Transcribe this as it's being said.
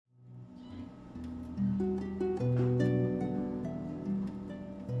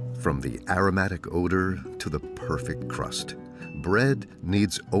From the aromatic odor to the perfect crust, bread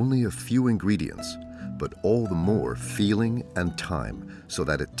needs only a few ingredients, but all the more feeling and time so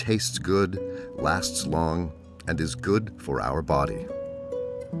that it tastes good, lasts long, and is good for our body.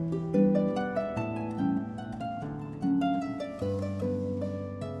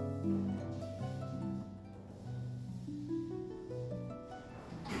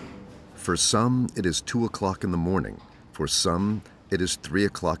 For some, it is 2 o'clock in the morning. For some, it is 3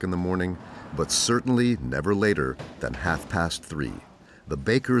 o'clock in the morning, but certainly never later than 3:30. The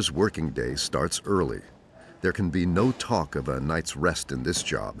baker's working day starts early. There can be no talk of a night's rest in this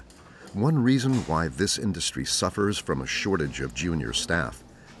job. One reason why this industry suffers from a shortage of junior staff.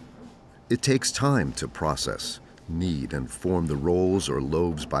 It takes time to process, knead, and form the rolls or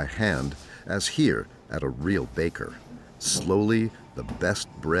loaves by hand, as here at a real baker. Slowly, the best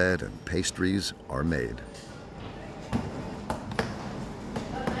bread and pastries are made.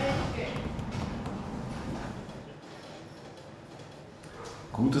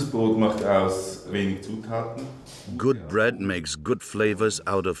 Gutes Brot macht aus wenig Zutaten. Good bread makes good flavors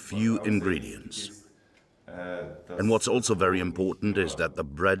out of few ingredients. And what's also very important is that the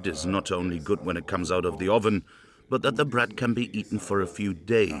bread is not only good when it comes out of the oven, but that the bread can be eaten for a few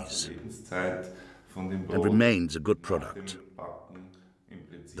days and remains a good product.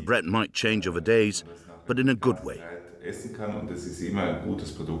 The bread might change over days, but in a good way. Essen kann und es ist immer ein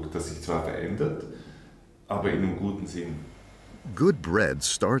gutes Produkt, das sich zwar verändert, aber in einem guten Sinn. Good bread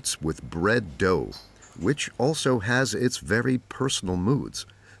starts with bread dough, which also has its very personal moods.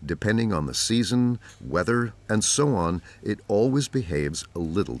 Depending on the season, weather, and so on, it always behaves a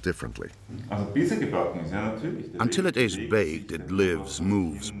little differently. Until it is baked, it lives,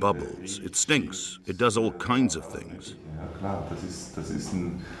 moves, bubbles. It stinks. It does all kinds of things.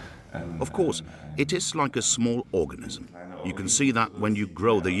 Of course, it is like a small organism. You can see that when you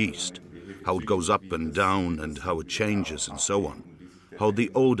grow the yeast, how it goes up and down and how it changes and so on, how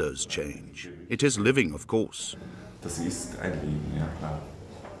the odors change. It is living, of course.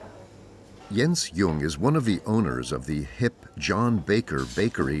 Jens Jung is one of the owners of the hip John Baker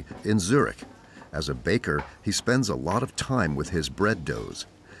Bakery in Zurich. As a baker, he spends a lot of time with his bread doughs.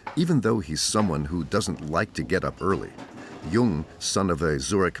 Even though he's someone who doesn't like to get up early, Jung, son of a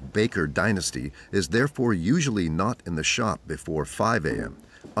Zurich baker dynasty, is therefore usually not in the shop before 5 a.m.,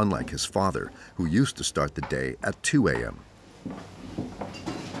 unlike his father, who used to start the day at 2 a.m.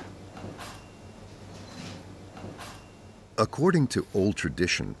 According to old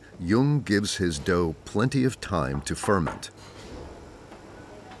tradition, Jung gives his dough plenty of time to ferment.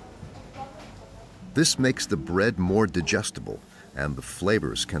 This makes the bread more digestible, and the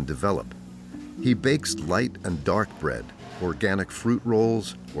flavors can develop. He bakes light and dark bread, organic fruit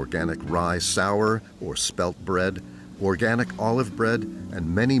rolls, organic rye sour or spelt bread, organic olive bread,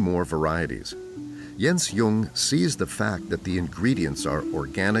 and many more varieties. Jens Jung sees the fact that the ingredients are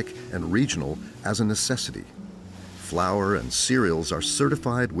organic and regional as a necessity. Flour and cereals are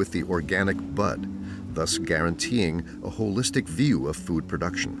certified with the organic bud, thus guaranteeing a holistic view of food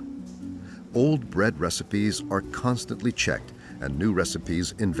production. Old bread recipes are constantly checked and new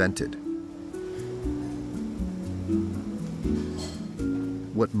recipes invented.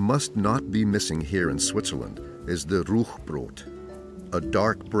 What must not be missing here in Switzerland is the Ruchbrot, a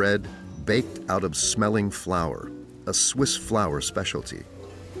dark bread baked out of smelling flour, a Swiss flour specialty.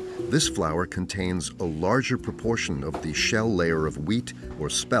 This flour contains a larger proportion of the shell layer of wheat or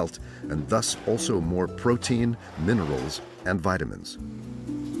spelt, and thus also more protein, minerals, and vitamins.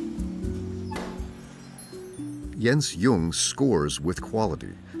 Jens Jung scores with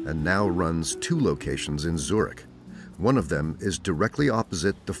quality and now runs 2 locations in Zurich. One of them is directly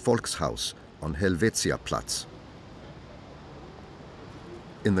opposite the Volkshaus on Helvetiaplatz.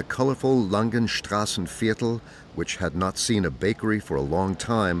 In the colorful Langenstraßenviertel, which had not seen a bakery for a long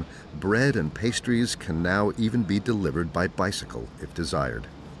time, bread and pastries can now even be delivered by bicycle if desired.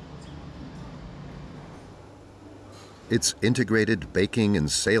 Its integrated baking and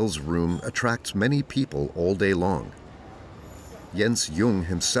sales room attracts many people all day long. Jens Jung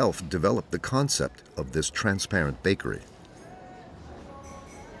himself developed the concept of this transparent bakery.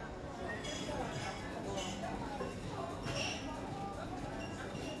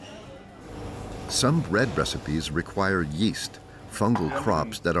 Some bread recipes require yeast, fungal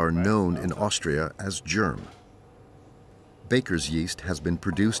crops that are known in Austria as germ. Baker's yeast has been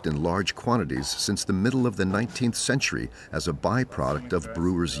produced in large quantities since the middle of the 19th century as a byproduct of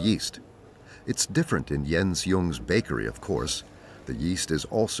brewer's yeast. It's different in Jens Jung's bakery, of course. The yeast is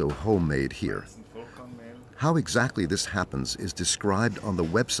also homemade here. How exactly this happens is described on the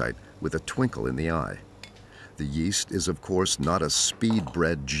website with a twinkle in the eye. The yeast is, of course, not a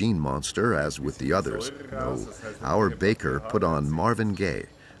speed-bred gene monster as with the others. No, our baker put on Marvin Gaye,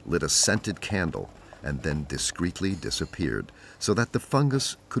 lit a scented candle, and then discreetly disappeared so that the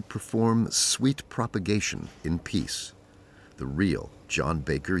fungus could perform sweet propagation in peace. The real John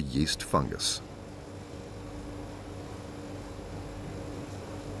Baker yeast fungus.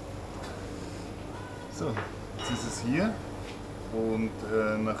 So, jetzt ist es hier und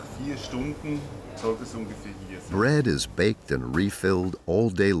nach 4 Stunden sollte es ungefähr hier sein. Bread is baked and refilled all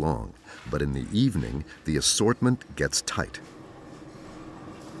day long, but in the evening the assortment gets tight.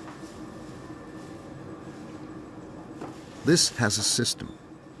 This has a system.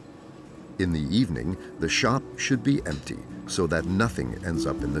 In the evening, the shop should be empty so that nothing ends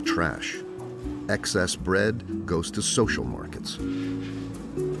up in the trash. Excess bread goes to social markets.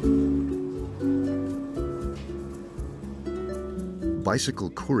 Bicycle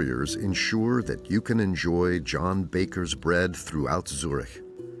couriers ensure that you can enjoy John Baker's bread throughout Zurich.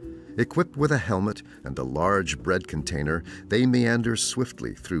 Equipped with a helmet and a large bread container, they meander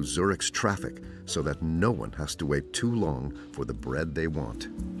swiftly through Zurich's traffic so that no one has to wait too long for the bread they want.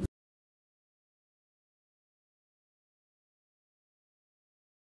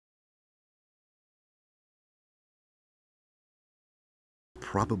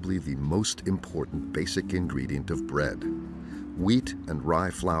 Probably the most important basic ingredient of bread. Wheat and rye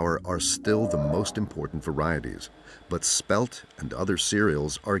flour are still the most important varieties, but spelt and other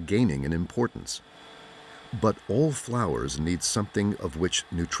cereals are gaining in importance. But all flours need something of which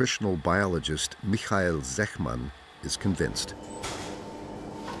nutritional biologist Michael Zechmann is convinced.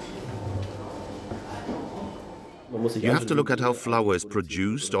 You have to look at how flour is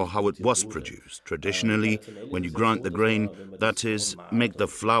produced or how it was produced. Traditionally, when you grind the grain, that is, make the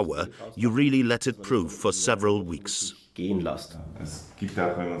flour, you really let it proof for several weeks.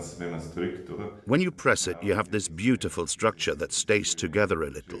 When you press it, you have this beautiful structure that stays together a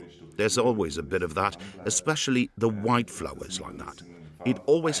little. There's always a bit of that, especially the white flour is like that. It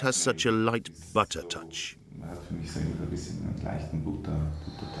always has such a light butter touch.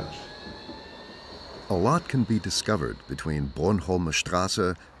 A lot can be discovered between Bornholmer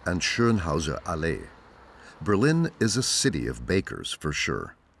Straße and Schönhauser Allee. Berlin is a city of bakers, for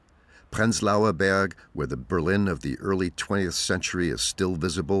sure. Prenzlauer Berg, where the Berlin of the early 20th century is still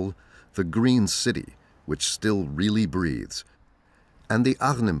visible, the Green City, which still really breathes, and the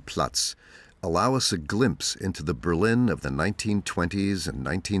Arnhemplatz allow us a glimpse into the Berlin of the 1920s and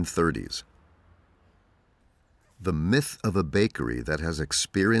 1930s. The myth of a bakery that has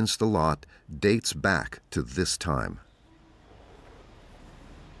experienced a lot dates back to this time.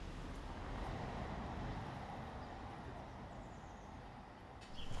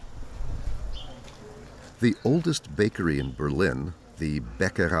 The oldest bakery in Berlin, the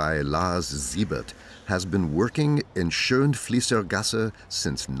Bäckerei Lars Siebert, has been working in Schönfließergasse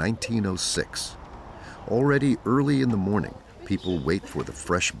since 1906. Already early in the morning, people wait for the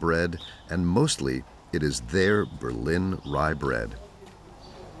fresh bread, and mostly it is their Berlin rye bread.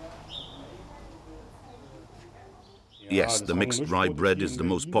 Yes, the mixed rye bread is the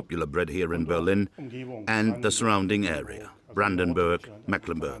most popular bread here in Berlin and the surrounding area. Brandenburg,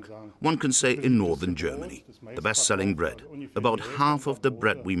 Mecklenburg. One can say in northern Germany. The best-selling bread. About half of the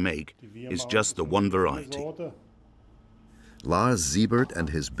bread we make is just the one variety. Lars Siebert and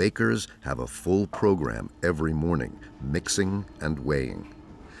his bakers have a full program every morning, mixing and weighing.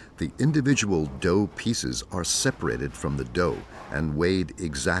 The individual dough pieces are separated from the dough and weighed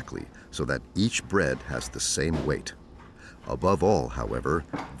exactly so that each bread has the same weight. Above all, however,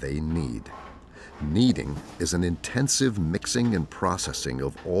 they knead. Kneading is an intensive mixing and processing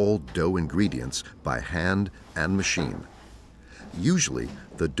of all dough ingredients by hand and machine. Usually,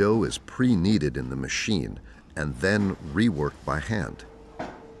 the dough is pre-kneaded in the machine and then reworked by hand.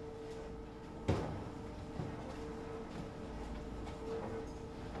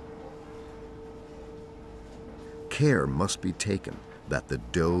 Care must be taken that the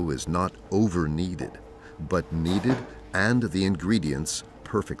dough is not over-kneaded, but kneaded and the ingredients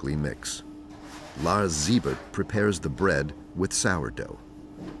perfectly mix. Lars Siebert prepares the bread with sourdough.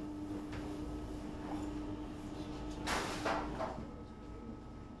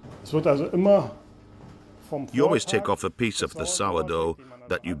 You always take off a piece of the sourdough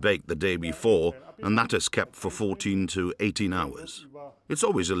that you baked the day before, and that is kept for 14 to 18 hours. It's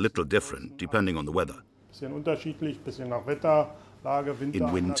always a little different, depending on the weather. In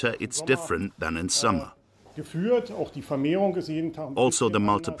winter, it's different than in summer. Also, the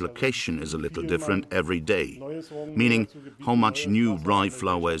multiplication is a little different every day, meaning how much new rye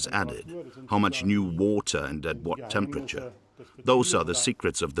flour is added, how much new water and at what temperature. Those are the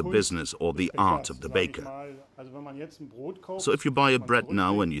secrets of the business or the art of the baker. So if you buy a bread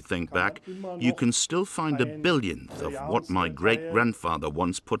now and you think back, you can still find a billionth of what my great-grandfather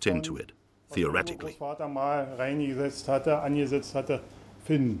once put into it, theoretically.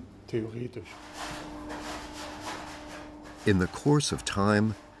 In the course of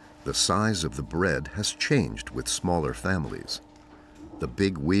time, the size of the bread has changed with smaller families. The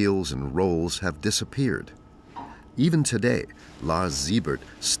big wheels and rolls have disappeared. Even today, Lars Siebert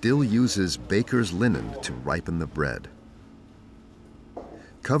still uses baker's linen to ripen the bread.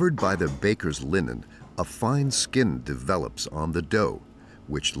 Covered by the baker's linen, a fine skin develops on the dough,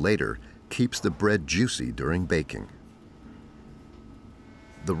 which later keeps the bread juicy during baking.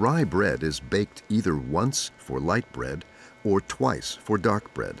 The rye bread is baked either once for light bread or twice for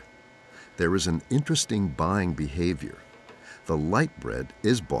dark bread. There is an interesting buying behavior. The light bread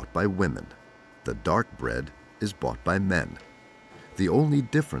is bought by women. The dark bread is bought by men. The only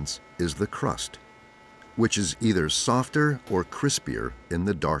difference is the crust, which is either softer or crispier in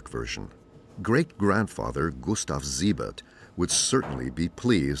the dark version. Great-grandfather Gustav Siebert would certainly be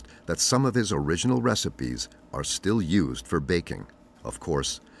pleased that some of his original recipes are still used for baking. Of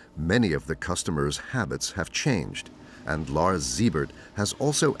course, many of the customers' habits have changed, and Lars Siebert has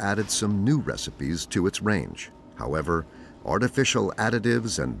also added some new recipes to its range. However, artificial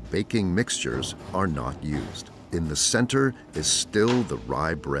additives and baking mixtures are not used. In the center is still the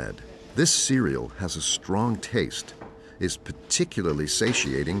rye bread. This cereal has a strong taste, is particularly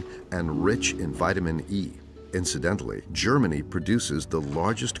satiating and rich in vitamin E. Incidentally, Germany produces the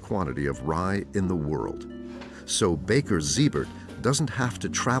largest quantity of rye in the world. So Baker Siebert doesn't have to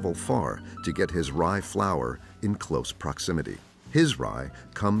travel far to get his rye flour in close proximity. His rye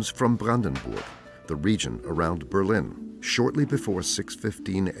comes from Brandenburg, the region around Berlin. Shortly before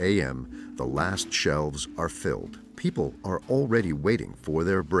 6:15 a.m., the last shelves are filled. People are already waiting for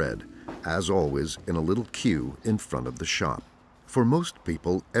their bread, as always in a little queue in front of the shop. For most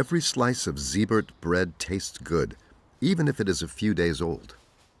people, every slice of Siebert bread tastes good, even if it is a few days old.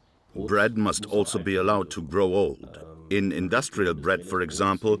 Bread must also be allowed to grow old. In industrial bread, for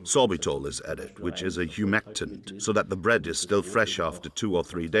example, sorbitol is added, which is a humectant, so that the bread is still fresh after 2 or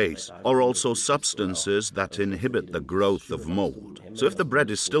 3 days, or also substances that inhibit the growth of mold. So if the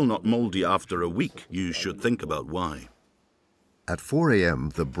bread is still not moldy after a week, you should think about why. At 4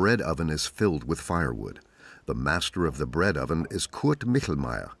 a.m., the bread oven is filled with firewood. The master of the bread oven is Kurt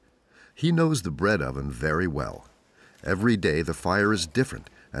Michelmeier. He knows the bread oven very well. Every day the fire is different,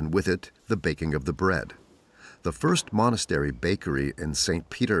 and with it, the baking of the bread. The first monastery bakery in St.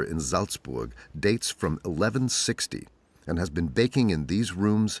 Peter in Salzburg dates from 1160 and has been baking in these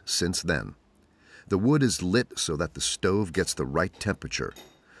rooms since then. The wood is lit so that the stove gets the right temperature.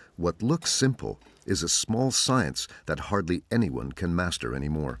 What looks simple is a small science that hardly anyone can master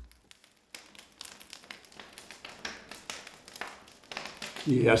anymore.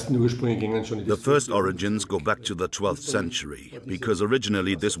 The first origins go back to the 12th century, because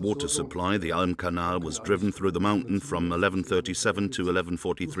originally this water supply, the Alm Canal, was driven through the mountain from 1137 to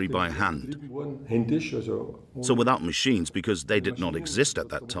 1143 by hand. So without machines, because they did not exist at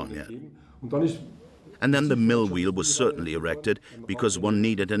that time yet. And then the mill wheel was certainly erected, because one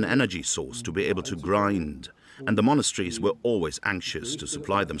needed an energy source to be able to grind. And the monasteries were always anxious to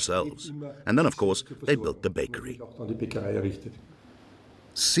supply themselves. And then, of course, they built the bakery.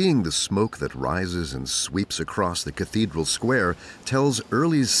 Seeing the smoke that rises and sweeps across the cathedral square tells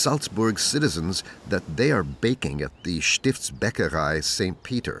early Salzburg citizens that they are baking at the Stiftsbäckerei St.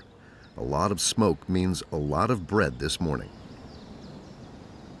 Peter. A lot of smoke means a lot of bread this morning.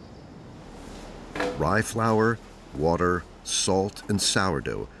 Rye flour, water, salt, and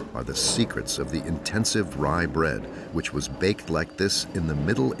sourdough are the secrets of the intensive rye bread, which was baked like this in the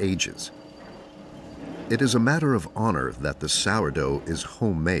Middle Ages. It is a matter of honor that the sourdough is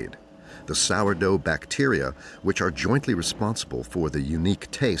homemade. The sourdough bacteria, which are jointly responsible for the unique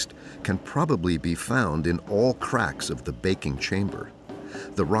taste, can probably be found in all cracks of the baking chamber.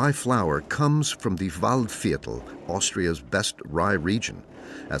 The rye flour comes from the Waldviertel, Austria's best rye region,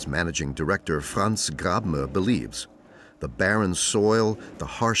 as managing director Franz Grabmer believes. The barren soil, the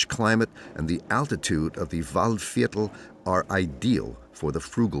harsh climate, and the altitude of the Waldviertel are ideal for the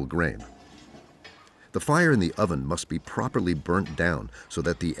frugal grain. The fire in the oven must be properly burnt down so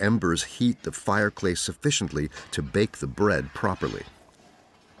that the embers heat the fireclay sufficiently to bake the bread properly.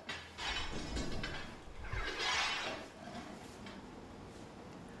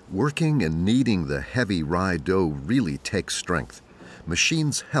 Working and kneading the heavy rye dough really takes strength.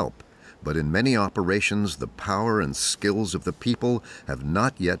 Machines help, but in many operations the power and skills of the people have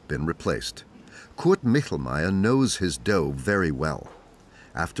not yet been replaced. Kurt Michelmeier knows his dough very well.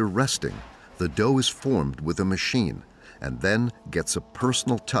 After resting, The dough is formed with a machine and then gets a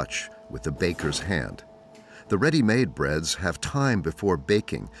personal touch with the baker's hand. The ready-made breads have time before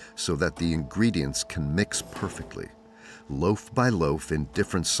baking so that the ingredients can mix perfectly. Loaf by loaf in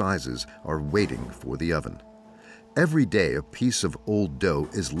different sizes are waiting for the oven. Every day a piece of old dough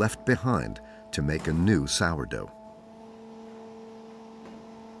is left behind to make a new sourdough.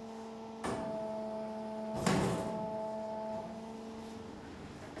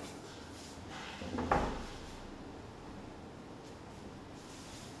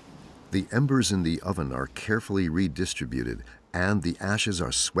 The embers in the oven are carefully redistributed and the ashes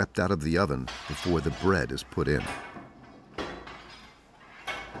are swept out of the oven before the bread is put in.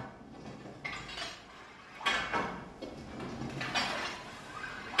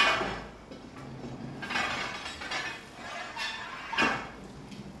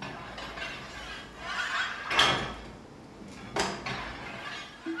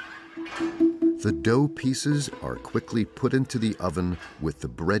 The dough pieces are quickly put into the oven with the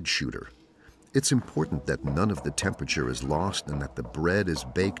bread shooter. It's important that none of the temperature is lost and that the bread is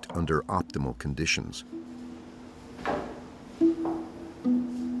baked under optimal conditions.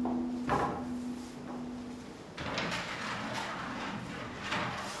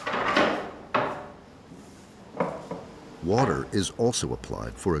 Water is also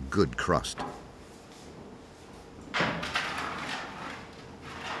applied for a good crust.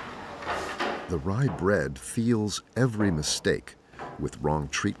 The rye bread feels every mistake. With wrong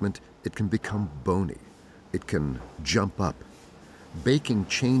treatment, it can become bony. It can jump up. Baking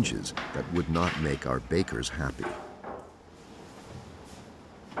changes that would not make our bakers happy.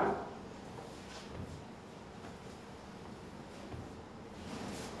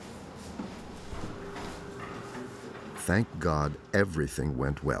 Thank God everything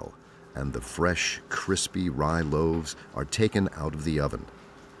went well, and the fresh, crispy rye loaves are taken out of the oven.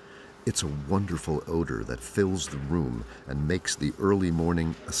 It's a wonderful odor that fills the room and makes the early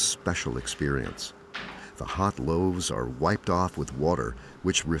morning a special experience. The hot loaves are wiped off with water,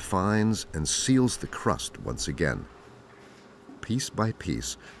 which refines and seals the crust once again. Piece by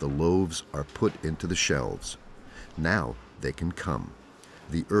piece, the loaves are put into the shelves. Now they can come.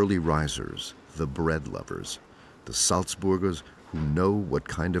 The early risers, the bread lovers, the Salzburgers who know what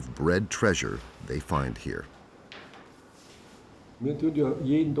kind of bread treasure they find here.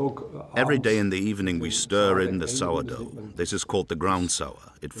 Every day in the evening we stir in the sourdough. This is called the ground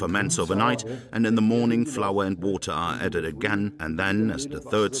sour. It ferments overnight, and in the morning flour and water are added again, and then, as the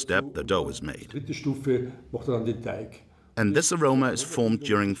third step, the dough is made. And this aroma is formed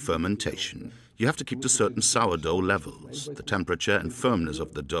during fermentation. You have to keep to certain sourdough levels. The temperature and firmness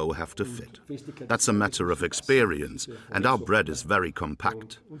of the dough have to fit. That's a matter of experience, and our bread is very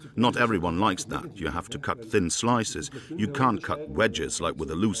compact. Not everyone likes that. You have to cut thin slices. You can't cut wedges like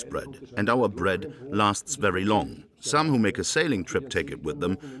with a loose bread. And our bread lasts very long. Some who make a sailing trip take it with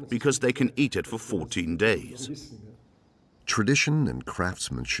them because they can eat it for 14 days. Tradition and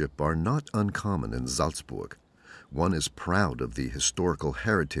craftsmanship are not uncommon in Salzburg. One is proud of the historical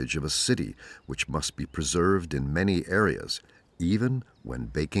heritage of a city, which must be preserved in many areas, even when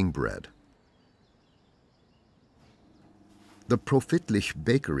baking bread. The Profitlich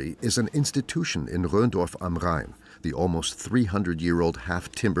Bakery is an institution in Röndorf am Rhein. The almost 300-year-old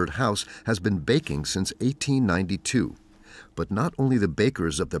half-timbered house has been baking since 1892. But not only the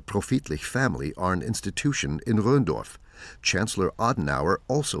bakers of the Profitlich family are an institution in Röndorf. Chancellor Adenauer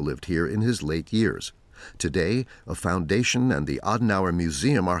also lived here in his late years. Today, a foundation and the Adenauer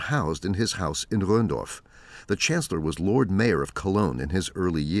Museum are housed in his house in Röndorf. The Chancellor was Lord Mayor of Cologne in his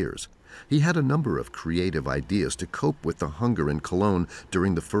early years. He had a number of creative ideas to cope with the hunger in Cologne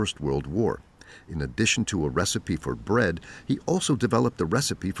during the First World War. In addition to a recipe for bread, he also developed a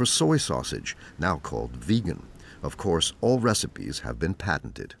recipe for soy sausage, now called vegan. Of course, all recipes have been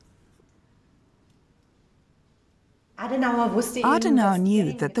patented. Adenauer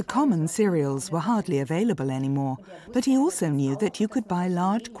knew that the common cereals were hardly available anymore, but he also knew that you could buy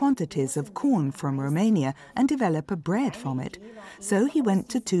large quantities of corn from Romania and develop a bread from it. So he went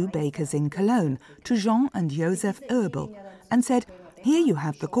to two bakers in Cologne, to Jean and Joseph Oerbel, and said, "Here you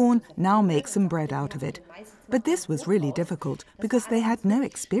have the corn, now make some bread out of it." But this was really difficult because they had no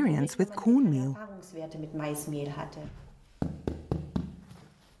experience with cornmeal.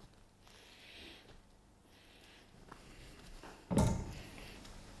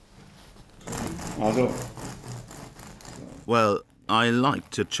 Well, I like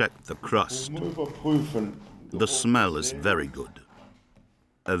to check the crust. The smell is very good.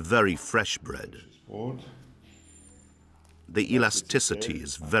 A very fresh bread. The elasticity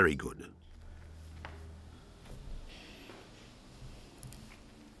is very good.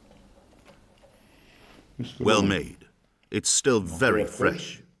 Well made. It's still very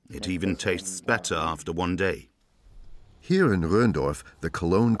fresh. It even tastes better after one day. Here in Röndorf, the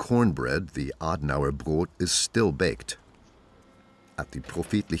Cologne cornbread, the Adenauer Brot, is still baked. At the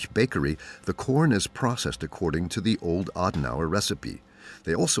Profitlich bakery, the corn is processed according to the old Adenauer recipe.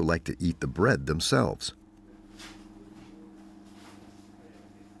 They also like to eat the bread themselves.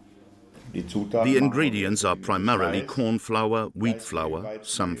 The ingredients are primarily corn flour, wheat flour,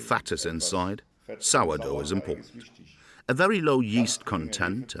 some fat is inside. Sourdough is important. A very low yeast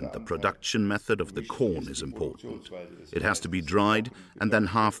content and the production method of the corn is important. It has to be dried and then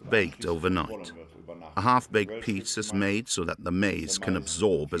half-baked overnight. A half-baked piece is made so that the maize can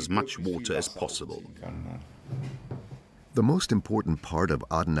absorb as much water as possible. The most important part of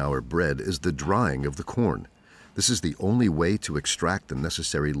Adenauer bread is the drying of the corn. This is the only way to extract the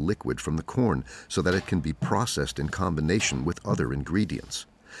necessary liquid from the corn so that it can be processed in combination with other ingredients.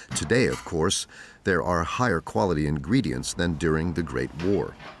 Today, of course, there are higher quality ingredients than during the Great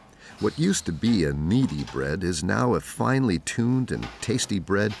War. What used to be a kneady bread is now a finely tuned and tasty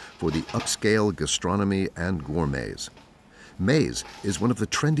bread for the upscale gastronomy and gourmets. Maize is one of the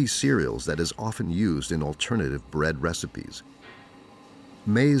trendy cereals that is often used in alternative bread recipes.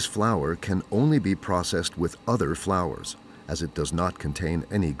 Maize flour can only be processed with other flours, as it does not contain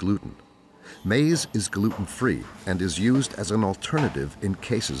any gluten. Maize is gluten-free and is used as an alternative in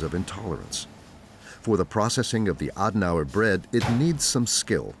cases of intolerance. For the processing of the Adenauer bread, it needs some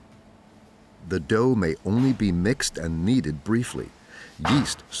skill. The dough may only be mixed and kneaded briefly.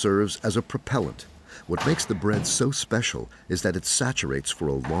 Yeast serves as a propellant. What makes the bread so special is that it saturates for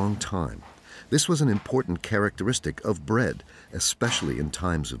a long time. This was an important characteristic of bread, especially in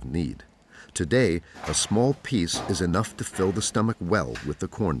times of need. Today, a small piece is enough to fill the stomach well with the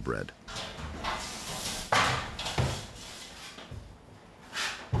cornbread.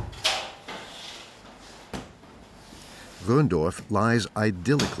 Röndorf lies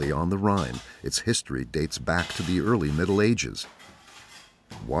idyllically on the Rhine. Its history dates back to the early Middle Ages.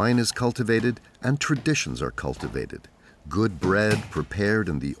 Wine is cultivated and traditions are cultivated. Good bread prepared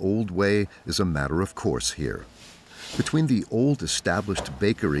in the old way is a matter of course here. Between the old established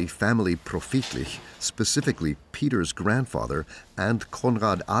bakery family Profitlich, specifically Peter's grandfather, and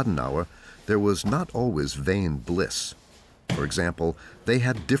Konrad Adenauer, there was not always vain bliss. For example, they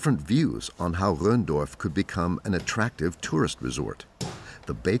had different views on how Röndorf could become an attractive tourist resort.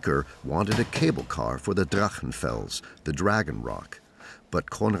 The baker wanted a cable car for the Drachenfels, the Dragon Rock. But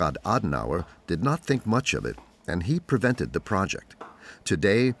Konrad Adenauer did not think much of it, and he prevented the project.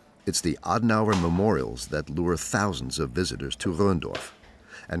 Today, it's the Adenauer memorials that lure thousands of visitors to Röndorf.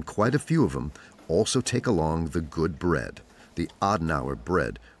 And quite a few of them also take along the good bread, the Adenauer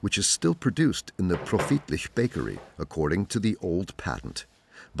bread, which is still produced in the Profitlich bakery, according to the old patent.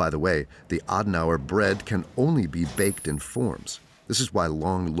 By the way, the Adenauer bread can only be baked in forms. This is why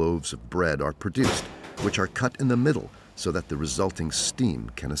long loaves of bread are produced, which are cut in the middle so that the resulting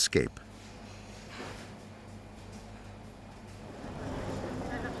steam can escape.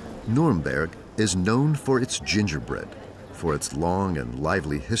 Nuremberg is known for its gingerbread, for its long and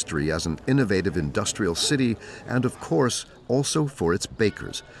lively history as an innovative industrial city, and of course, also for its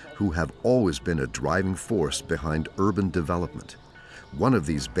bakers, who have always been a driving force behind urban development. One of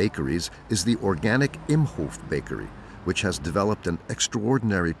these bakeries is the organic Imhof bakery, which has developed an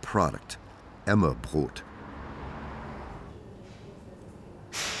extraordinary product, Emmerbrot.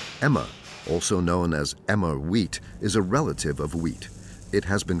 Emmer, also known as Emmer wheat, is a relative of wheat. It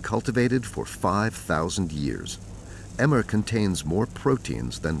has been cultivated for 5,000 years. Emmer contains more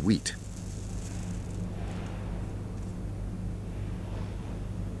proteins than wheat.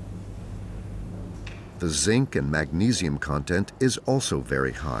 The zinc and magnesium content is also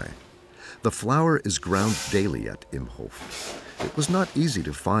very high. The flour is ground daily at Imhof. It was not easy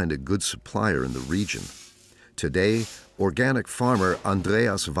to find a good supplier in the region. Today, organic farmer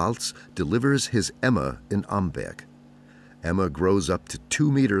Andreas Walz delivers his Emmer in Amberg. Emmer grows up to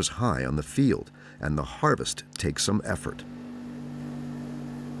 2 meters high on the field, and the harvest takes some effort.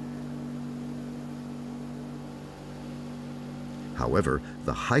 However,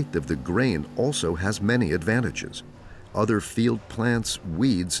 the height of the grain also has many advantages. Other field plants,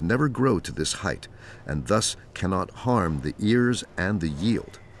 weeds, never grow to this height, and thus cannot harm the ears and the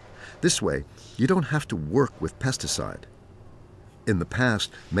yield. This way, you don't have to work with pesticide. In the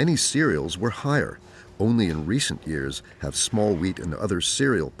past, many cereals were higher. Only in recent years have small wheat and other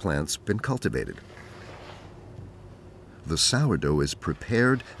cereal plants been cultivated. The sourdough is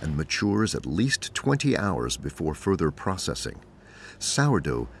prepared and matures at least 20 hours before further processing.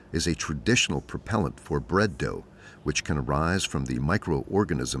 Sourdough is a traditional propellant for bread dough, which can arise from the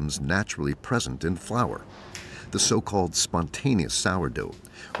microorganisms naturally present in flour, the so-called spontaneous sourdough,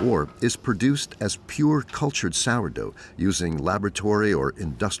 or is produced as pure cultured sourdough using laboratory or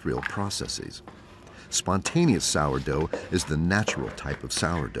industrial processes. Spontaneous sourdough is the natural type of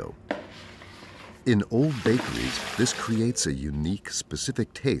sourdough. In old bakeries, this creates a unique,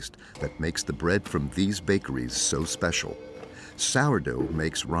 specific taste that makes the bread from these bakeries so special. Sourdough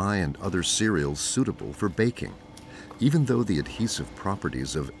makes rye and other cereals suitable for baking. Even though the adhesive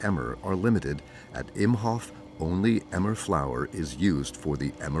properties of emmer are limited, at Imhof, only emmer flour is used for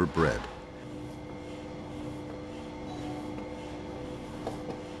the emmer bread.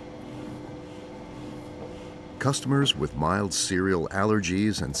 Customers with mild cereal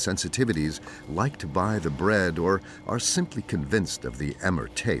allergies and sensitivities like to buy the bread or are simply convinced of the emmer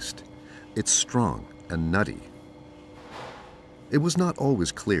taste. It's strong and nutty. It was not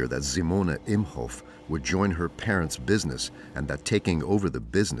always clear that Simone Imhof would join her parents' business and that taking over the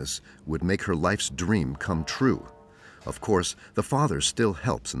business would make her life's dream come true. Of course, the father still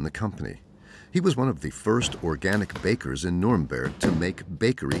helps in the company. He was one of the first organic bakers in Nuremberg to make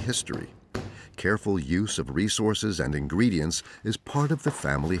bakery history. Careful use of resources and ingredients is part of the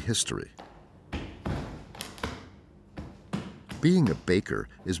family history. Being a baker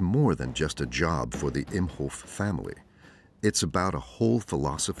is more than just a job for the Imhof family. It's about a whole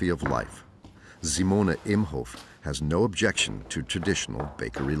philosophy of life. Simone Imhof has no objection to traditional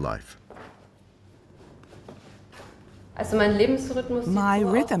bakery life. My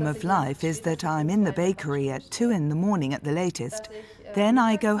rhythm of life is that I'm in the bakery at 2 in the morning at the latest. Then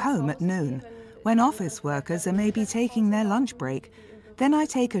I go home at noon, when office workers are maybe taking their lunch break. Then I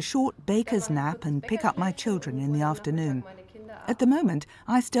take a short baker's nap and pick up my children in the afternoon. At the moment,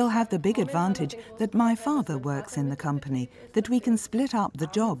 I still have the big advantage that my father works in the company, that we can split up the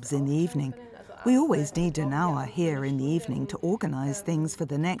jobs in the evening. We always need an hour here in the evening to organize things for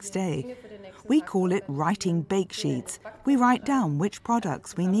the next day. We call it writing bake sheets. We write down which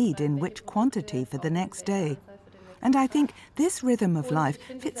products we need in which quantity for the next day. And I think this rhythm of life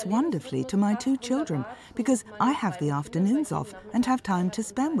fits wonderfully to my 2 children because I have the afternoons off and have time to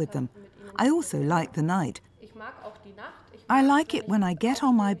spend with them. I also like the night. I like it when I get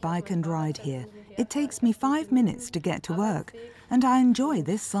on my bike and ride here. It takes me 5 minutes to get to work, and I enjoy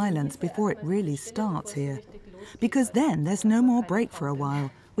this silence before it really starts here. Because then there's no more break for a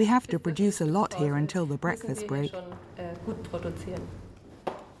while. We have to produce a lot here until the breakfast break.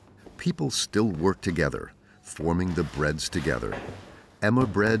 People still work together, forming the breads together. Emmer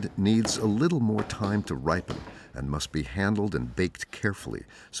bread needs a little more time to ripen and must be handled and baked carefully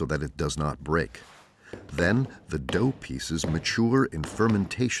so that it does not break. Then the dough pieces mature in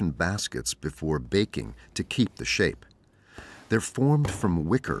fermentation baskets before baking to keep the shape. They're formed from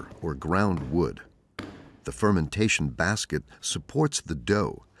wicker or ground wood. The fermentation basket supports the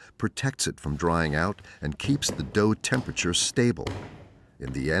dough, protects it from drying out, and keeps the dough temperature stable.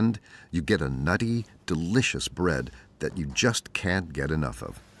 In the end, you get a nutty, delicious bread that you just can't get enough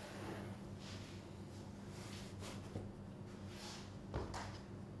of.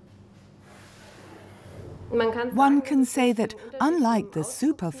 One can say that, unlike the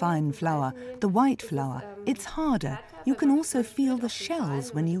superfine flour, the white flour, it's harder. You can also feel the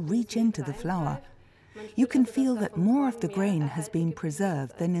shells when you reach into the flour. You can feel that more of the grain has been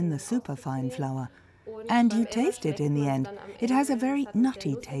preserved than in the superfine flour. And you taste it in the end. It has a very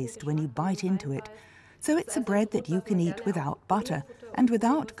nutty taste when you bite into it. So it's a bread that you can eat without butter and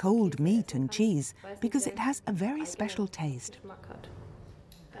without cold meat and cheese, because it has a very special taste.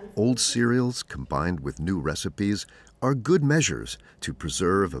 Old cereals combined with new recipes are good measures to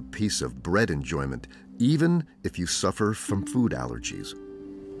preserve a piece of bread enjoyment, even if you suffer from food allergies.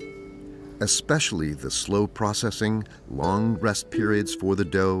 Especially the slow processing, long rest periods for the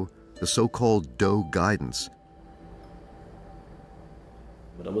dough, the so-called dough guidance.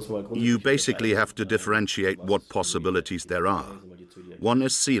 You basically have to differentiate what possibilities there are. One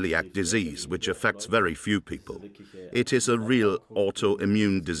is celiac disease, which affects very few people. It is a real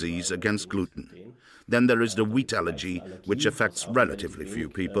autoimmune disease against gluten. Then there is the wheat allergy, which affects relatively few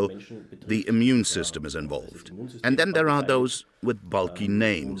people. The immune system is involved. And then there are those with bulky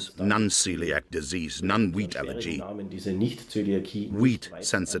names: non-celiac disease, non-wheat allergy, wheat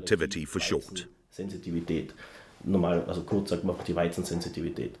sensitivity for short.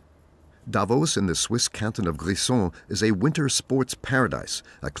 Davos in the Swiss canton of Grisons is a winter sports paradise,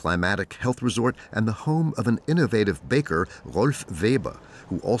 a climatic health resort, and the home of an innovative baker, Rolf Weber,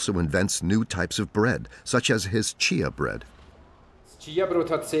 who also invents new types of bread, such as his chia bread.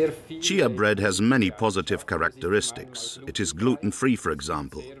 Chia bread has many positive characteristics. It is gluten-free, for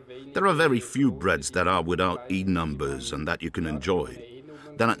example. There are very few breads that are without E numbers and that you can enjoy.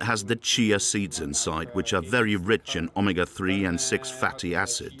 Then it has the chia seeds inside, which are very rich in omega-3 and 6 fatty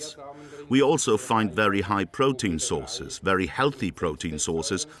acids. We also find very high protein sources, very healthy protein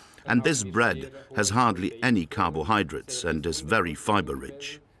sources, and this bread has hardly any carbohydrates and is very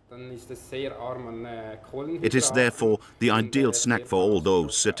fiber-rich. It is therefore the ideal snack for all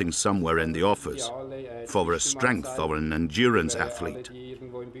those sitting somewhere in the office, for a strength or an endurance athlete.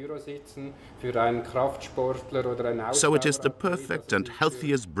 So it is the perfect and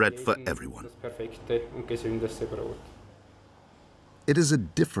healthiest bread for everyone. It is a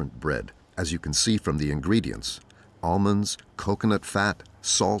different bread, as you can see from the ingredients: almonds, coconut fat,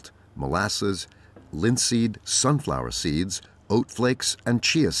 salt, molasses, linseed, sunflower seeds, oat flakes, and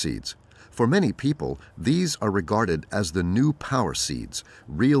chia seeds. For many people, these are regarded as the new power seeds,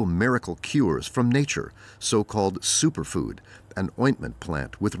 real miracle cures from nature, so-called superfood, an ointment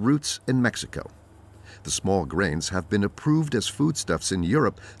plant with roots in Mexico. The small grains have been approved as foodstuffs in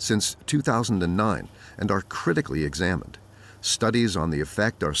Europe since 2009 and are critically examined. Studies on the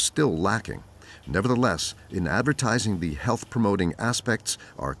effect are still lacking. Nevertheless, in advertising, the health-promoting aspects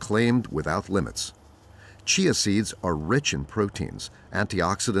are claimed without limits. Chia seeds are rich in proteins,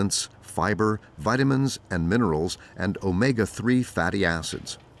 antioxidants, fiber, vitamins and minerals, and omega-3 fatty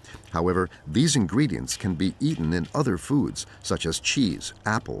acids. However, these ingredients can be eaten in other foods, such as cheese,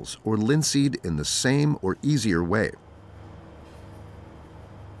 apples, or linseed in the same or easier way.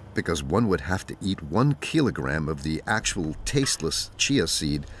 Because one would have to eat 1 kilogram of the actual tasteless chia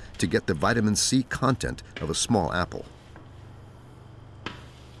seed to get the vitamin C content of a small apple.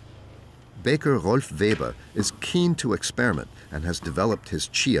 Baker Rolf Weber is keen to experiment and has developed his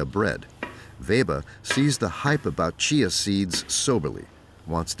chia bread. Weber sees the hype about chia seeds soberly,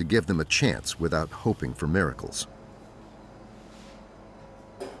 wants to give them a chance without hoping for miracles.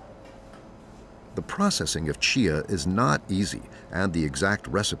 The processing of chia is not easy, and the exact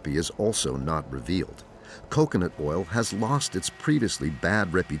recipe is also not revealed. Coconut oil has lost its previously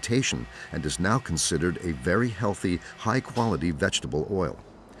bad reputation and is now considered a very healthy, high-quality vegetable oil.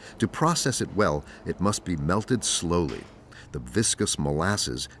 To process it well, it must be melted slowly. The viscous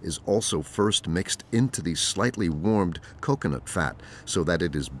molasses is also first mixed into the slightly warmed coconut fat so that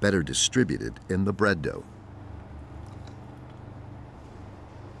it is better distributed in the bread dough.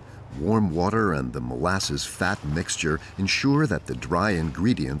 Warm water and the molasses fat mixture ensure that the dry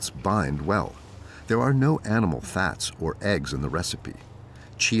ingredients bind well. There are no animal fats or eggs in the recipe.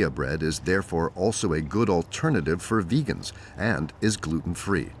 Chia bread is therefore also a good alternative for vegans and is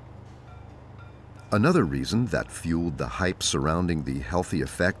gluten-free. Another reason that fueled the hype surrounding the healthy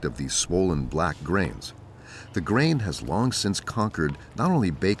effect of the swollen black grains. The grain has long since conquered not only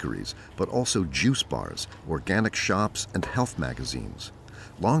bakeries, but also juice bars, organic shops, and health magazines.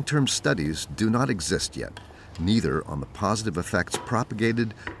 Long-term studies do not exist yet, neither on the positive effects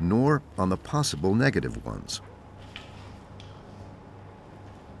propagated nor on the possible negative ones.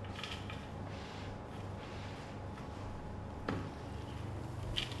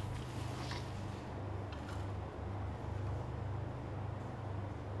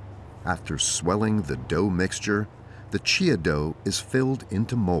 After swelling the dough mixture, the chia dough is filled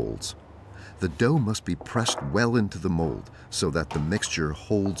into molds. The dough must be pressed well into the mold so that the mixture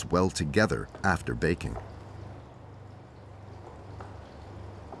holds well together after baking.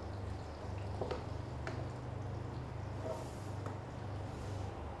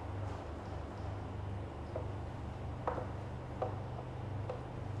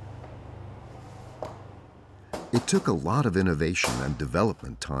 It took a lot of innovation and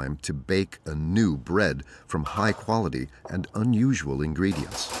development time to bake a new bread from high quality and unusual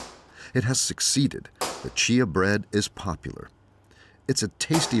ingredients. It has succeeded. The chia bread is popular. It's a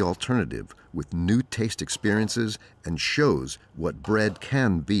tasty alternative with new taste experiences and shows what bread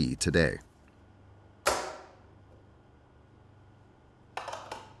can be today.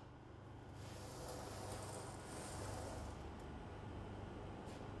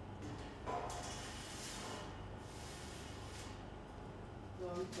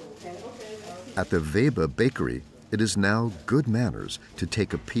 At the Weber bakery, it is now good manners to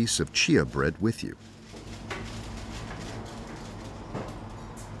take a piece of chia bread with you.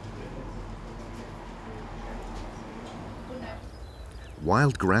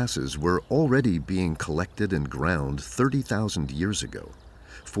 Wild grasses were already being collected and ground 30,000 years ago.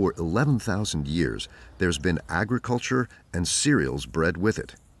 For 11,000 years, there's been agriculture and cereals bred with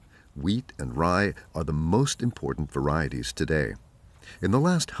it. Wheat and rye are the most important varieties today. In the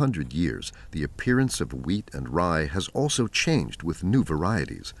last 100 years, the appearance of wheat and rye has also changed with new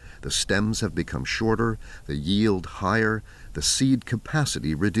varieties. The stems have become shorter, the yield higher, the seed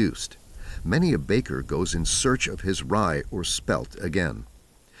capacity reduced. Many a baker goes in search of his rye or spelt again.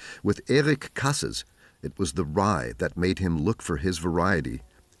 With Erik Kasses, it was the rye that made him look for his variety,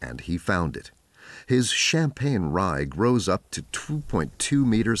 and he found it. His champagne rye grows up to 2.2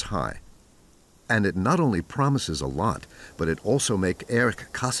 meters high. And it not only promises a lot, but it also makes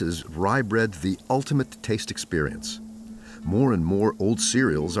Erik Kasses' rye bread the ultimate taste experience. More and more old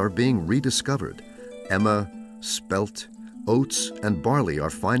cereals are being rediscovered. Emma, spelt, oats, and barley are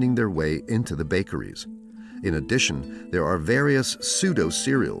finding their way into the bakeries. In addition, there are various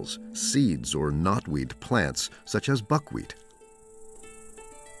pseudo-cereals, seeds or knotweed plants, such as buckwheat.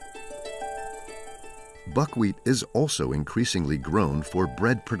 Buckwheat is also increasingly grown for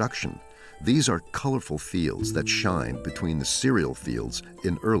bread production. These are colorful fields that shine between the cereal fields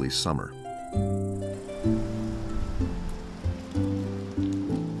in early summer.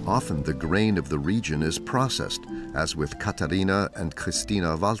 Often the grain of the region is processed, as with Katharina and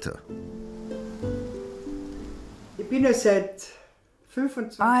Christina Walter.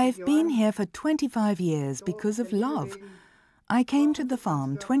 I've been here for 25 years because of love. I came to the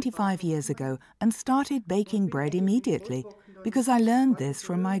farm 25 years ago and started baking bread immediately because I learned this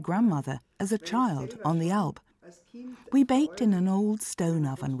from my grandmother as a child on the Alp. We baked in an old stone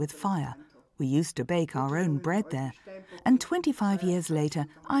oven with fire. We used to bake our own bread there. And 25 years later,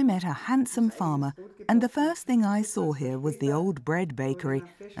 I met a handsome farmer, and the first thing I saw here was the old bread bakery,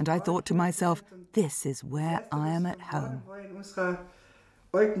 and I thought to myself, this is where I am at home.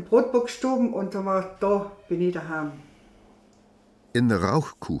 In the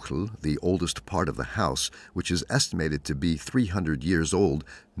Rauchkuchel, the oldest part of the house, which is estimated to be 300 years old,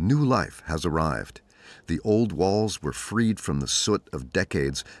 new life has arrived. The old walls were freed from the soot of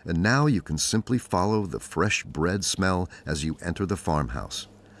decades, and now you can simply follow the fresh bread smell as you enter the farmhouse.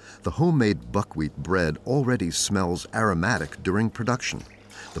 The homemade buckwheat bread already smells aromatic during production.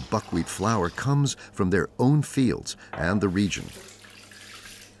 The buckwheat flour comes from their own fields and the region.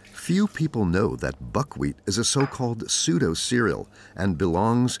 Few people know that buckwheat is a so-called pseudo-cereal and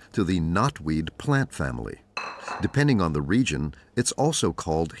belongs to the knotweed plant family. Depending on the region, it's also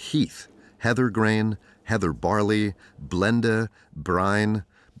called heath, heather grain, heather barley, blende, brine,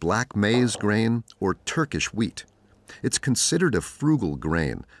 black maize grain, or Turkish wheat. It's considered a frugal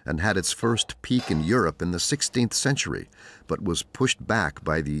grain and had its first peak in Europe in the 16th century, but was pushed back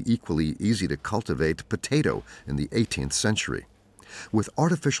by the equally easy-to-cultivate potato in the 18th century. With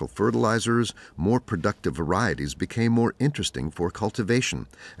artificial fertilizers, more productive varieties became more interesting for cultivation,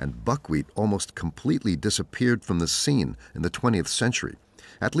 and buckwheat almost completely disappeared from the scene in the 20th century,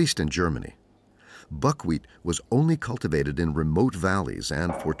 at least in Germany. Buckwheat was only cultivated in remote valleys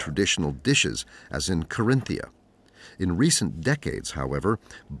and for traditional dishes, as in Carinthia. In recent decades, however,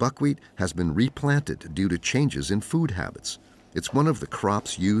 buckwheat has been replanted due to changes in food habits. It's one of the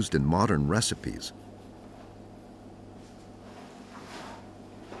crops used in modern recipes.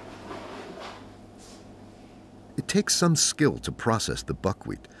 It takes some skill to process the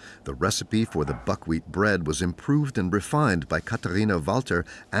buckwheat. The recipe for the buckwheat bread was improved and refined by Katharina Walter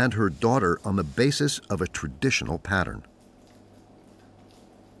and her daughter on the basis of a traditional pattern.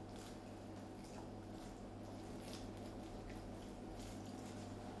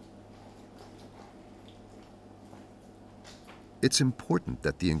 It's important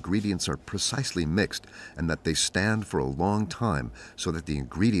that the ingredients are precisely mixed and that they stand for a long time so that the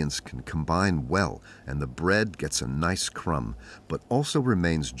ingredients can combine well and the bread gets a nice crumb, but also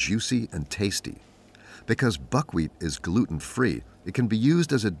remains juicy and tasty. Because buckwheat is gluten-free, it can be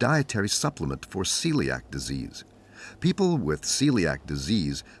used as a dietary supplement for celiac disease. People with celiac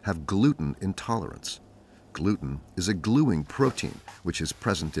disease have gluten intolerance. Gluten is a gluing protein, which is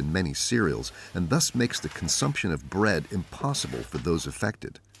present in many cereals, and thus makes the consumption of bread impossible for those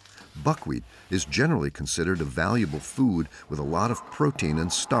affected. Buckwheat is generally considered a valuable food with a lot of protein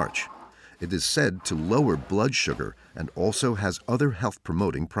and starch. It is said to lower blood sugar and also has other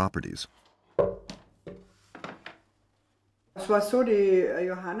health-promoting properties.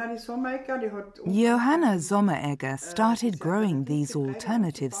 Johanna Sommeregger started growing these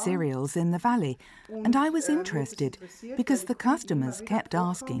alternative cereals in the valley, and I was interested because the customers kept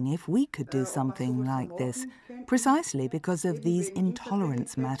asking if we could do something like this, precisely because of these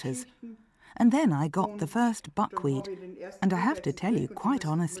intolerance matters. And then I got the first buckwheat, and I have to tell you quite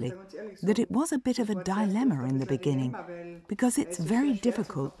honestly that it was a bit of a dilemma in the beginning, because it's very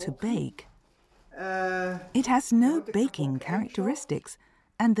difficult to bake. It has no baking characteristics,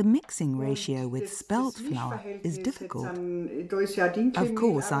 and the mixing ratio with spelt flour is difficult. Of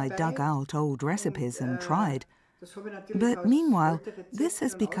course, I dug out old recipes and tried. But meanwhile, this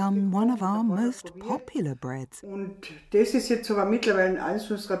has become one of our most popular breads.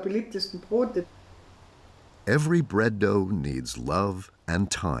 Every bread dough needs love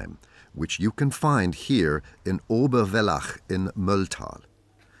and time, which you can find here in Oberwellach in Mölltal.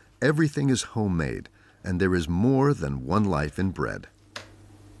 Everything is homemade, and there is more than one life in bread.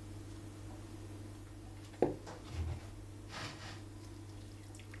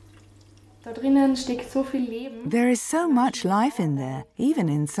 There is so much life in there, even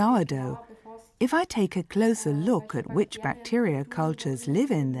in sourdough. If I take a closer look at which bacteria cultures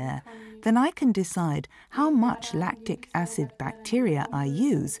live in there, then I can decide how much lactic acid bacteria I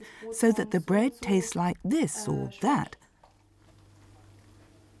use so that the bread tastes like this or that.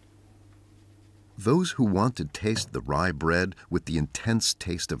 Those who want to taste the rye bread with the intense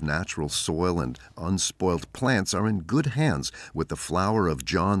taste of natural soil and unspoilt plants are in good hands with the flour of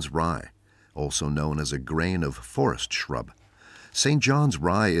John's rye, also known as a grain of forest shrub. St. John's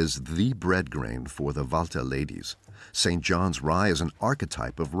rye is the bread grain for the Walter ladies. St. John's rye is an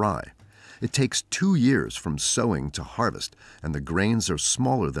archetype of rye. It takes 2 years from sowing to harvest, and the grains are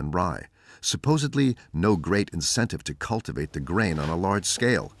smaller than rye. Supposedly, no great incentive to cultivate the grain on a large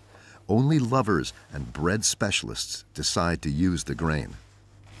scale. Only lovers and bread specialists decide to use the grain.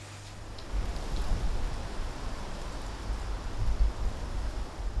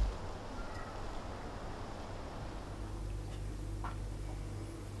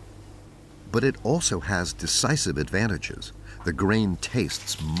 But it also has decisive advantages. The grain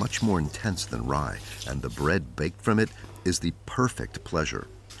tastes much more intense than rye, and the bread baked from it is the perfect pleasure.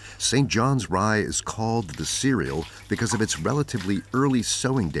 St. John's rye is called the cereal because of its relatively early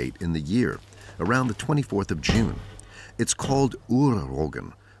sowing date in the year, around the 24th of June. It's called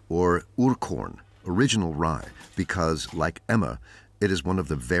Urroggen, or Urkorn, original rye, because, like Emma, it is one of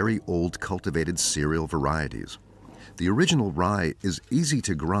the very old cultivated cereal varieties. The original rye is easy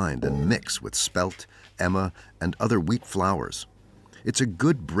to grind and mix with spelt, Emma, and other wheat flours. It's a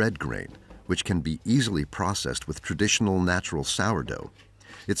good bread grain, which can be easily processed with traditional natural sourdough.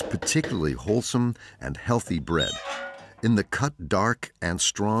 It's particularly wholesome and healthy bread. In the cut dark and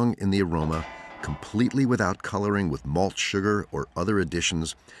strong in the aroma, completely without coloring with malt sugar or other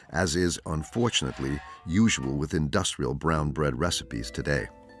additions, as is, unfortunately, usual with industrial brown bread recipes today.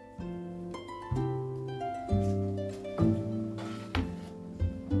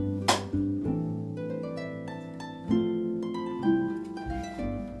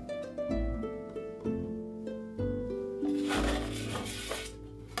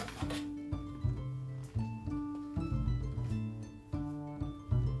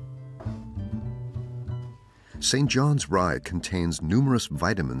 St. John's rye contains numerous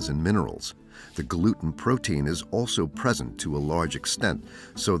vitamins and minerals. The gluten protein is also present to a large extent,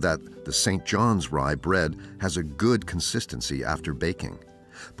 so that the St. John's rye bread has a good consistency after baking.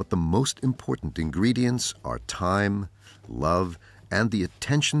 But the most important ingredients are time, love, and the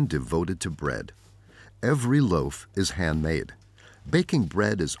attention devoted to bread. Every loaf is handmade. Baking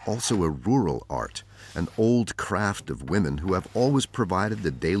bread is also a rural art, an old craft of women who have always provided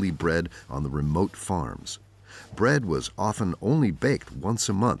the daily bread on the remote farms. Bread was often only baked once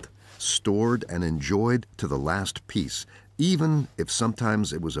a month, stored and enjoyed to the last piece, even if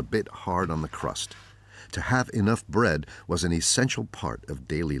sometimes it was a bit hard on the crust. To have enough bread was an essential part of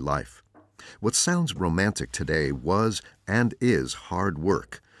daily life. What sounds romantic today was and is hard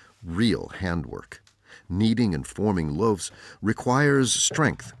work, real handwork. Kneading and forming loaves requires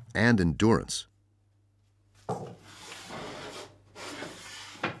strength and endurance.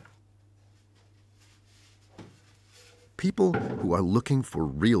 People who are looking for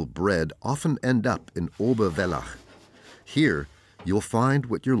real bread often end up in Oberwellach. Here, you'll find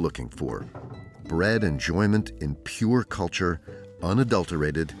what you're looking for: bread enjoyment in pure culture,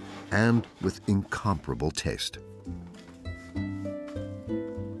 unadulterated, and with incomparable taste.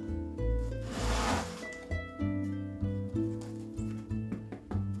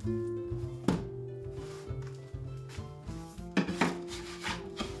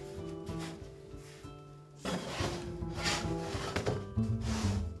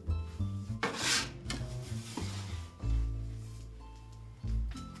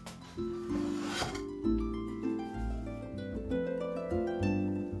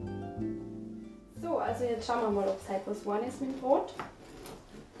 Also jetzt schauen wir mal, ob es heute was geworden ist mit dem Brot.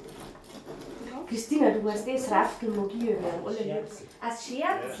 Christina, du hast das Raffelologie werden. Als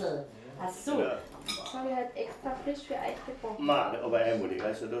Scherzel. Ach so. Das habe ich halt extra frisch für euch gebacken. Nein, aber einmalig.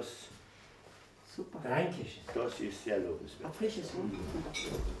 Also das Super. Dankeschön. Das ist sehr lobenswert. Ein frisches Wund.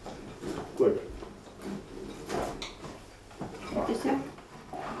 Gut. Bitte sehr.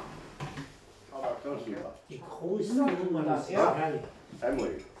 Aber das super. Die großen Nummern, das ist herrlich.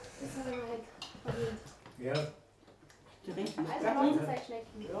 Einmal. Das hat er mal halt verdient. Ja. Die rechten. Also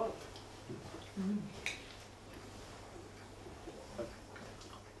Hochzeitschnecken. Ja.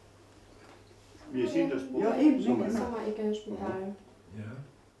 Wir sind das Brot. Ja, eben. Sommer-Ecke, Spital.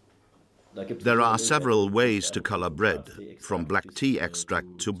 There are several ways to color bread, from black tea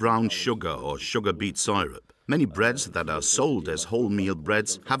extract to brown sugar or sugar beet syrup. Many breads that are sold as wholemeal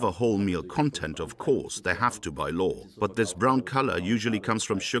breads have a wholemeal content, of course, they have to by law. But this brown color usually comes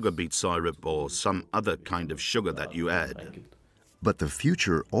from sugar beet syrup or some other kind of sugar that you add. But the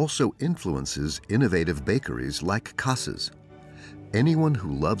future also influences innovative bakeries like Kasse's. Anyone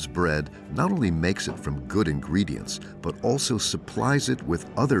who loves bread not only makes it from good ingredients, but also supplies it with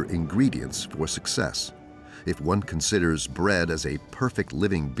other ingredients for success. If one considers bread as a perfect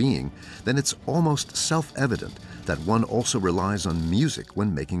living being, then it's almost self-evident that one also relies on music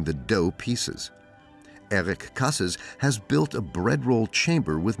when making the dough pieces. Eric Kasses has built a bread roll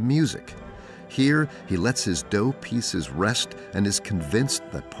chamber with music. Here, he lets his dough pieces rest and is convinced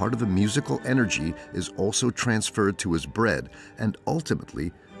that part of the musical energy is also transferred to his bread and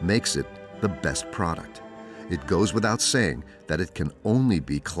ultimately makes it the best product. It goes without saying that it can only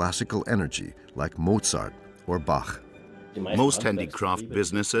be classical energy like Mozart or Bach. Most handicraft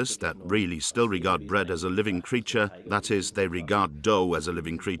businesses that really still regard bread as a living creature, that is, they regard dough as a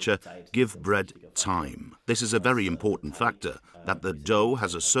living creature, give bread time. This is a very important factor, that the dough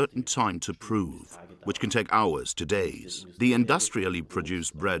has a certain time to prove, which can take hours to days. The industrially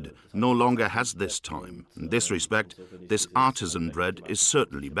produced bread no longer has this time. In this respect, this artisan bread is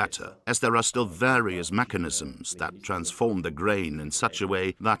certainly better, as there are still various mechanisms that transform the grain in such a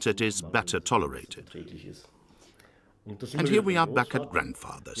way that it is better tolerated. And here we are back at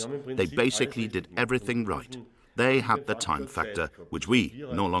grandfather's. They basically did everything right. They had the time factor, which we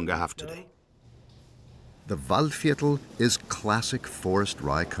no longer have today. The Waldviertel is classic forest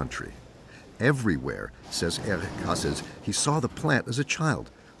rye country. Everywhere, says Eric Kasses, he saw the plant as a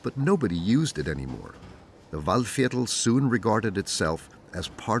child, but nobody used it anymore. The Waldviertel soon regarded itself as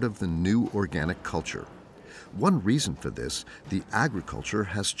part of the new organic culture. One reason for this, the agriculture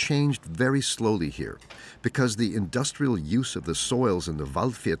has changed very slowly here, because the industrial use of the soils in the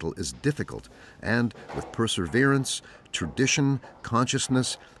Waldviertel is difficult, and with perseverance, tradition,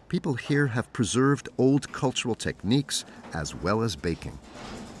 consciousness, people here have preserved old cultural techniques as well as baking.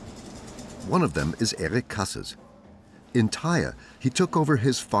 One of them is Eric Kasses. In Thaya, he took over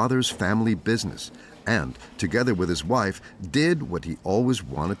his father's family business and, together with his wife, did what he always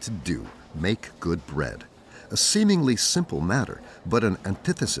wanted to do, make good bread. A seemingly simple matter, but an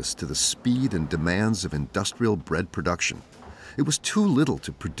antithesis to the speed and demands of industrial bread production. It was too little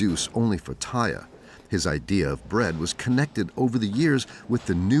to produce only for Thaya. His idea of bread was connected over the years with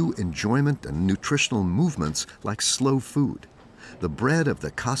the new enjoyment and nutritional movements like slow food. The bread of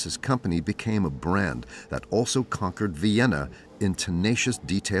the Kasses company became a brand that also conquered Vienna in tenacious,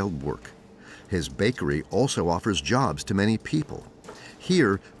 detailed work. His bakery also offers jobs to many people.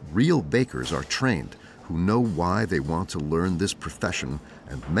 Here, real bakers are trained, who know why they want to learn this profession,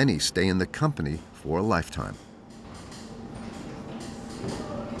 and many stay in the company for a lifetime.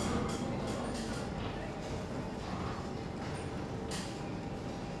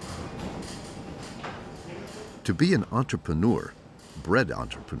 To be an entrepreneur, bread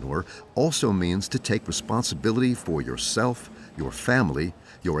entrepreneur, also means to take responsibility for yourself, your family,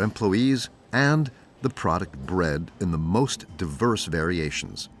 your employees, and the product bread in the most diverse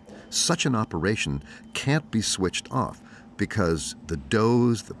variations. Such an operation can't be switched off because the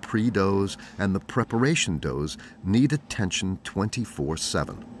doughs, the pre-doughs, and the preparation doughs need attention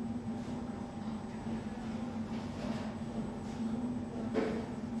 24/7.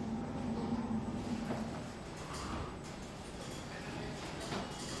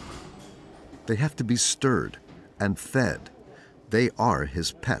 They have to be stirred and fed. They are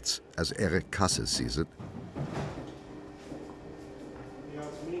his pets, as Eric Kasses sees it.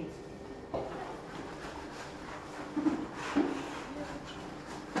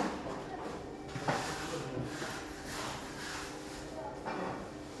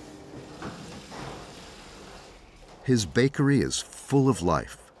 His bakery is full of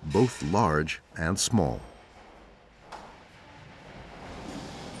life, both large and small.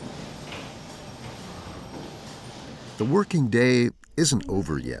 The working day isn't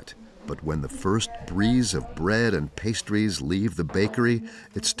over yet, but when the first breeze of bread and pastries leave the bakery,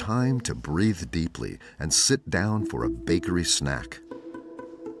 it's time to breathe deeply and sit down for a bakery snack.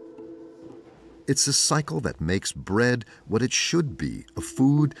 It's a cycle that makes bread what it should be, a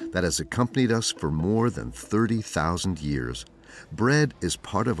food that has accompanied us for more than 30,000 years. Bread is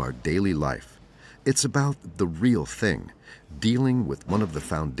part of our daily life. It's about the real thing, dealing with one of the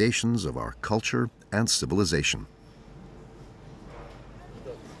foundations of our culture and civilization.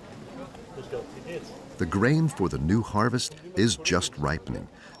 The grain for the new harvest is just ripening,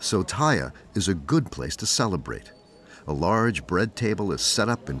 so Taya is a good place to celebrate. A large bread table is set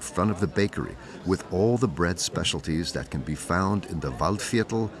up in front of the bakery with all the bread specialties that can be found in the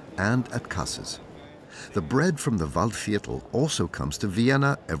Waldviertel and at Kasses. The bread from the Waldviertel also comes to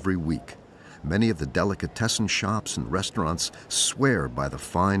Vienna every week. Many of the delicatessen shops and restaurants swear by the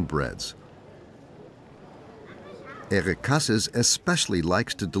fine breads. Erik Kasses especially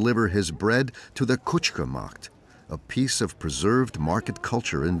likes to deliver his bread to the Kutschkermarkt, a piece of preserved market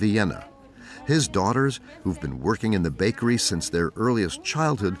culture in Vienna. His daughters, who've been working in the bakery since their earliest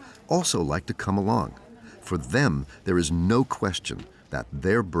childhood, also like to come along. For them, there is no question that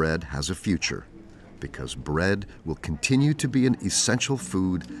their bread has a future, because bread will continue to be an essential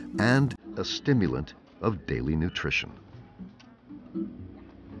food and a stimulant of daily nutrition.